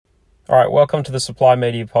All right, welcome to the Supply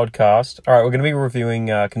Media Podcast. All right, we're going to be reviewing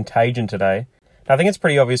Contagion today. Now, I think it's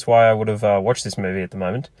pretty obvious why I would have watched this movie at the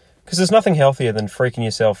moment, because there's nothing healthier than freaking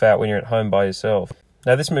yourself out when you're at home by yourself.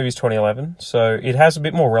 Now, this movie's 2011, so it has a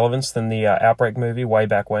bit more relevance than the Outbreak movie way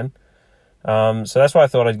back when. So that's why I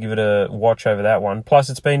thought I'd give it a watch over that one. Plus,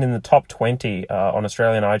 it's been in the top 20 on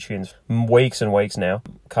Australian iTunes weeks and weeks now.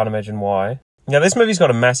 Can't imagine why. Now, this movie's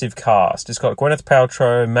got a massive cast. It's got Gwyneth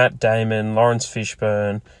Paltrow, Matt Damon, Lawrence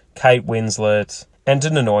Fishburne, Kate Winslet, and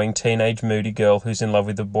an annoying teenage moody girl who's in love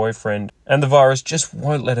with her boyfriend, and the virus just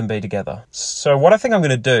won't let them be together. So what I think I'm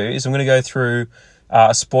going to do is I'm going to go through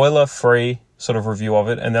a spoiler-free sort of review of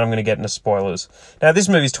it, and then I'm going to get into spoilers. Now, this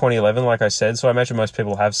movie's 2011, like I said, so I imagine most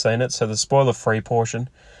people have seen it, so the spoiler-free portion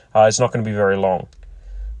is not going to be very long.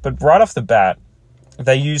 But right off the bat,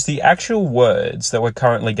 they use the actual words that we're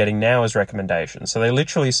currently getting now as recommendations. So they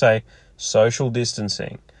literally say, social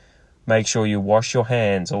distancing. Make sure you wash your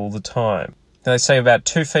hands all the time. Now, they say about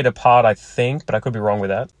 2 feet apart, I think, but I could be wrong with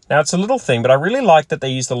that. Now, it's a little thing, but I really like that they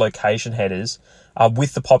use the location headers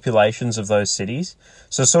with the populations of those cities.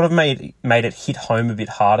 So it sort of made it hit home a bit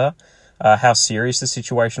harder, how serious the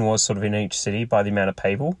situation was sort of in each city by the amount of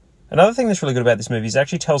people. Another thing that's really good about this movie is it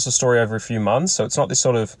actually tells the story over a few months, so it's not this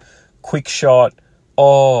sort of quick shot,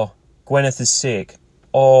 oh, Gwyneth is sick,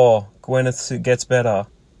 oh, Gwyneth gets better,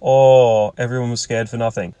 oh, everyone was scared for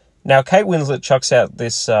nothing. Now, Kate Winslet chucks out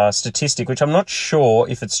this statistic, which I'm not sure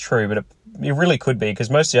if it's true, but it really could be,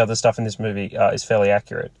 because most of the other stuff in this movie is fairly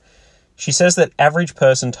accurate. She says that average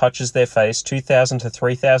person touches their face 2,000 to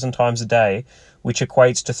 3,000 times a day, which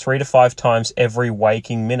equates to 3 to 5 times every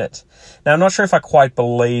waking minute. Now, I'm not sure if I quite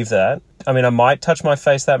believe that. I mean, I might touch my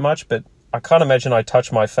face that much, but I can't imagine I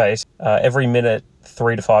touch my face every minute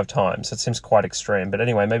 3 to 5 times. That seems quite extreme, but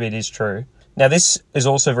anyway, maybe it is true. Now, this is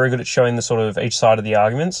also very good at showing the sort of each side of the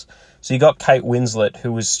arguments. So you got Kate Winslet,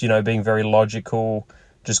 who was, being very logical,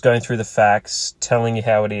 just going through the facts, telling you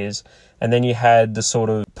how it is. And then you had the sort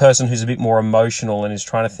of person who's a bit more emotional and is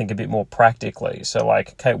trying to think a bit more practically. So,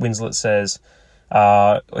 like, Kate Winslet says,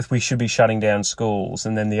 if we should be shutting down schools.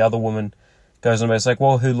 And then the other woman goes on about, it's like,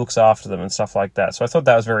 well, who looks after them and stuff like that. So I thought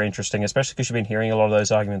that was very interesting, especially because you've been hearing a lot of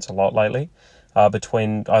those arguments a lot lately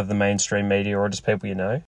between either the mainstream media or just people you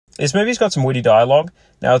know. This movie's got some witty dialogue.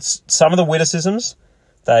 Now, it's some of the witticisms,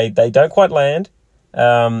 they don't quite land,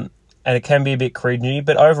 and it can be a bit cringy,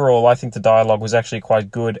 but overall, I think the dialogue was actually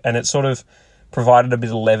quite good, and it sort of provided a bit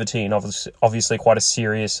of levity in obviously quite a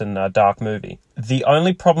serious and dark movie. The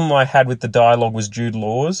only problem I had with the dialogue was Jude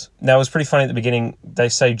Law's. Now, it was pretty funny at the beginning. They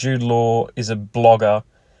say Jude Law is a blogger,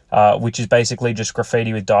 which is basically just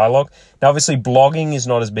graffiti with dialogue. Now, obviously, blogging is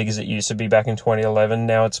not as big as it used to be back in 2011.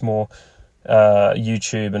 Now it's more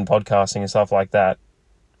YouTube and podcasting and stuff like that.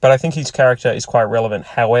 But I think his character is quite relevant.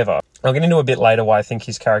 However, I'll get into a bit later why I think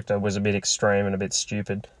his character was a bit extreme and a bit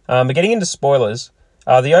stupid. But getting into spoilers,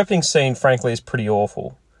 the opening scene, frankly, is pretty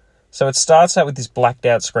awful. So it starts out with this blacked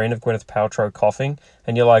out screen of Gwyneth Paltrow coughing,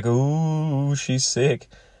 and you're like, ooh, she's sick.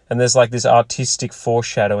 And there's like this artistic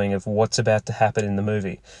foreshadowing of what's about to happen in the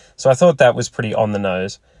movie. So I thought that was pretty on the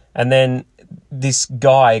nose. And then this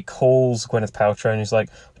guy calls Gwyneth Paltrow and he's like,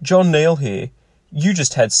 John Neal here, you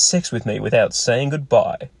just had sex with me without saying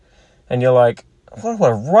goodbye. And you're like,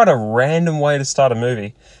 what a random way to start a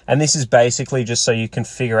movie. And this is basically just so you can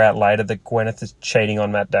figure out later that Gwyneth is cheating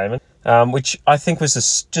on Matt Damon, which I think was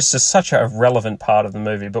such a relevant part of the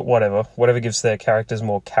movie, but whatever gives their characters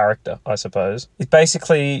more character, I suppose. It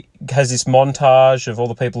basically has this montage of all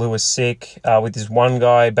the people who are sick, with this one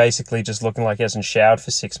guy basically just looking like he hasn't showered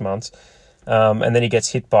for 6 months. And then he gets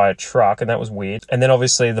hit by a truck, and that was weird. And then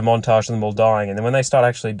obviously the montage of them all dying, and then when they start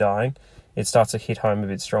actually dying, it starts to hit home a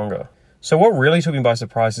bit stronger. So what really took me by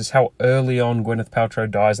surprise is how early on Gwyneth Paltrow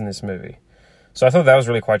dies in this movie. So I thought that was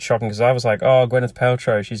really quite shocking, because I was like, oh, Gwyneth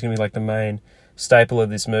Paltrow, she's going to be like the main staple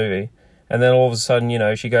of this movie. And then all of a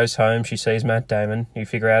sudden, she goes home, she sees Matt Damon, you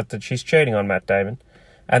figure out that she's cheating on Matt Damon.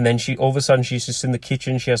 And then all of a sudden she's just in the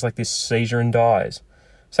kitchen, she has like this seizure and dies.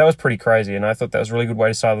 So that was pretty crazy, and I thought that was a really good way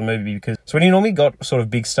to start the movie, because so when you normally got sort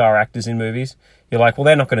of big star actors in movies, you're like, well,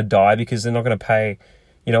 they're not going to die because they're not going to pay,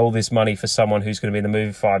 all this money for someone who's going to be in the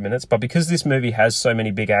movie 5 minutes. But because this movie has so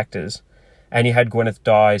many big actors, and you had Gwyneth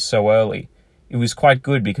die so early, it was quite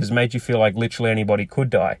good because it made you feel like literally anybody could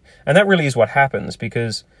die. And that really is what happens,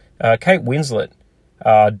 because Kate Winslet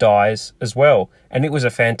dies as well. And it was a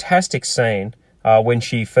fantastic scene when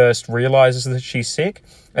she first realizes that she's sick.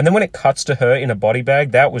 And then when it cuts to her in a body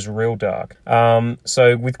bag, that was real dark.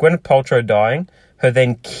 So with Gwyneth Paltrow dying, her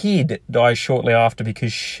then kid dies shortly after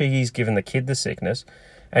because she's given the kid the sickness.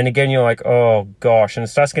 And again, you're like, oh gosh, and it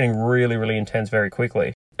starts getting really, really intense very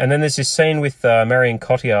quickly. And then there's this scene with Marion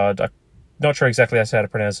Cotillard. I not sure exactly how to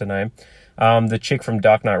pronounce her name, the chick from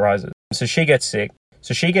Dark Knight Rises. So she gets sick.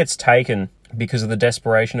 So she gets taken because of the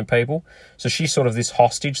desperation of people. So she's sort of this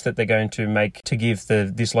hostage that they're going to make to give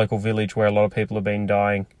this local village where a lot of people have been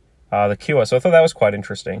dying the cure. So I thought that was quite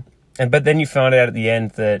interesting. But then you find out at the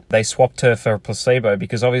end that they swapped her for a placebo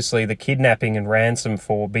because obviously the kidnapping and ransom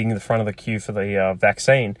for being in the front of the queue for the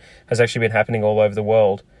vaccine has actually been happening all over the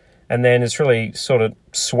world. And then it's really sort of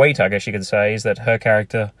sweet, I guess you could say, is that her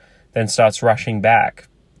character then starts rushing back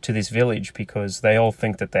to this village because they all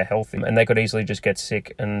think that they're healthy and they could easily just get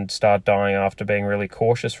sick and start dying after being really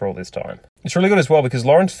cautious for all this time. It's really good as well because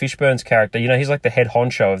Lawrence Fishburne's character, he's like the head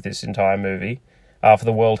honcho of this entire movie for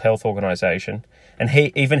the World Health Organization. And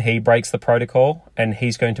he breaks the protocol and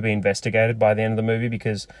he's going to be investigated by the end of the movie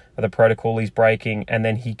because of the protocol he's breaking. And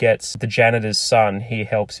then he gets the janitor's son. He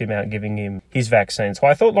helps him out giving him his vaccine. So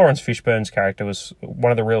I thought Lawrence Fishburne's character was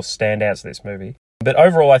one of the real standouts of this movie. But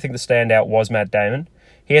overall, I think the standout was Matt Damon.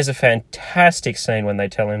 He has a fantastic scene when they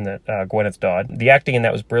tell him that Gwyneth died. The acting in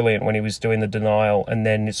that was brilliant when he was doing the denial and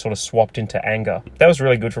then it sort of swapped into anger. That was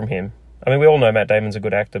really good from him. I mean, we all know Matt Damon's a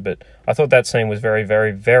good actor, but I thought that scene was very,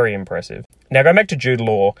 very, very impressive. Now, going back to Jude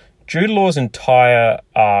Law, Jude Law's entire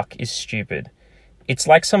arc is stupid. It's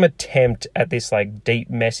like some attempt at this like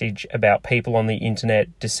deep message about people on the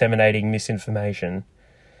internet disseminating misinformation,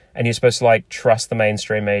 and you're supposed to like trust the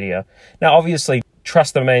mainstream media. Now, obviously,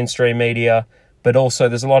 trust the mainstream media, but also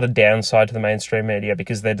there's a lot of downside to the mainstream media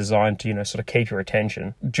because they're designed to, sort of keep your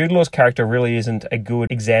attention. Jude Law's character really isn't a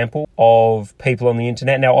good example of people on the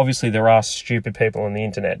internet. Now, obviously, there are stupid people on the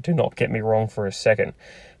internet. Do not get me wrong for a second.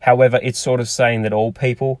 However, it's sort of saying that all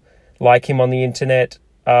people like him on the internet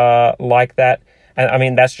are like that. And I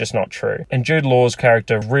mean, that's just not true. And Jude Law's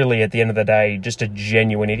character really, at the end of the day, just a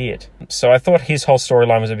genuine idiot. So I thought his whole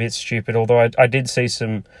storyline was a bit stupid, although I did see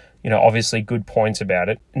some obviously good points about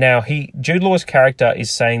it. Now, Jude Law's character is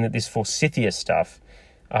saying that this Forsythia stuff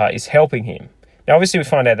is helping him. Now, obviously, we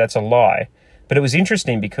find out that's a lie, but it was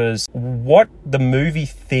interesting because what the movie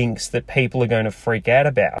thinks that people are going to freak out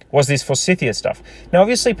about was this Forsythia stuff. Now,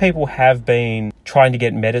 obviously, people have been trying to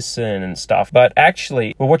get medicine and stuff, but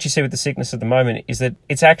actually, what you see with the sickness at the moment is that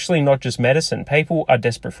it's actually not just medicine. People are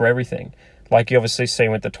desperate for everything, like you obviously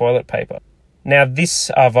seen with the toilet paper. Now,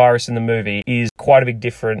 this virus in the movie is quite a bit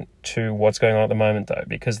different to what's going on at the moment, though,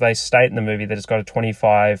 because they state in the movie that it's got a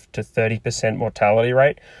 25 to 30% mortality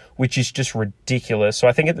rate, which is just ridiculous. So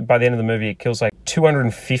I think by the end of the movie, it kills like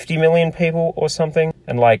 250 million people or something,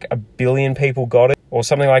 and like 1 billion people got it, or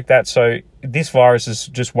something like that. So this virus is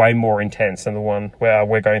just way more intense than the one where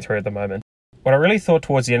we're going through at the moment. What I really thought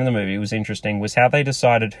towards the end of the movie was interesting was how they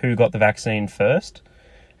decided who got the vaccine first.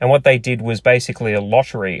 And what they did was basically a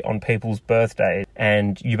lottery on people's birthdays,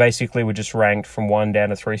 and you basically were just ranked from 1 down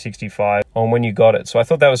to 365 on when you got it. So I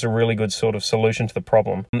thought that was a really good sort of solution to the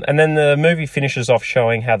problem. And then the movie finishes off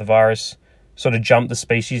showing how the virus sort of jumped the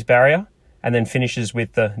species barrier, and then finishes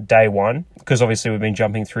with the day one, because obviously we've been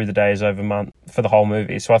jumping through the days over month for the whole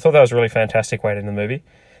movie. So I thought that was a really fantastic way to end the movie.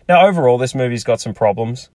 Now, overall, this movie's got some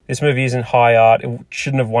problems. This movie isn't high art. It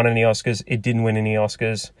shouldn't have won any Oscars. It didn't win any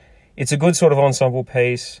Oscars. It's a good sort of ensemble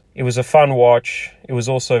piece. It was a fun watch. It was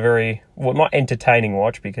also not entertaining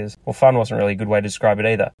watch because, fun wasn't really a good way to describe it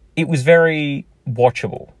either. It was very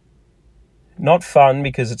watchable. Not fun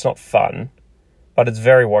because it's not fun, but it's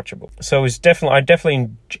very watchable. So it was I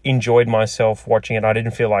definitely enjoyed myself watching it. I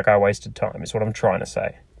didn't feel like I wasted time, is what I'm trying to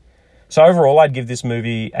say. So overall, I'd give this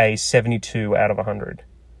movie a 72 out of 100.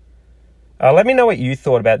 Let me know what you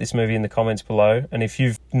thought about this movie in the comments below. And if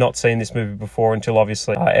you've not seen this movie before until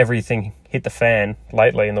obviously everything hit the fan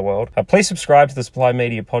lately in the world, please subscribe to the Supply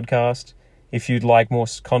Media podcast if you'd like more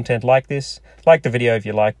content like this. Like the video if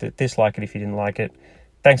you liked it. Dislike it if you didn't like it.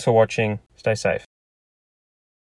 Thanks for watching. Stay safe.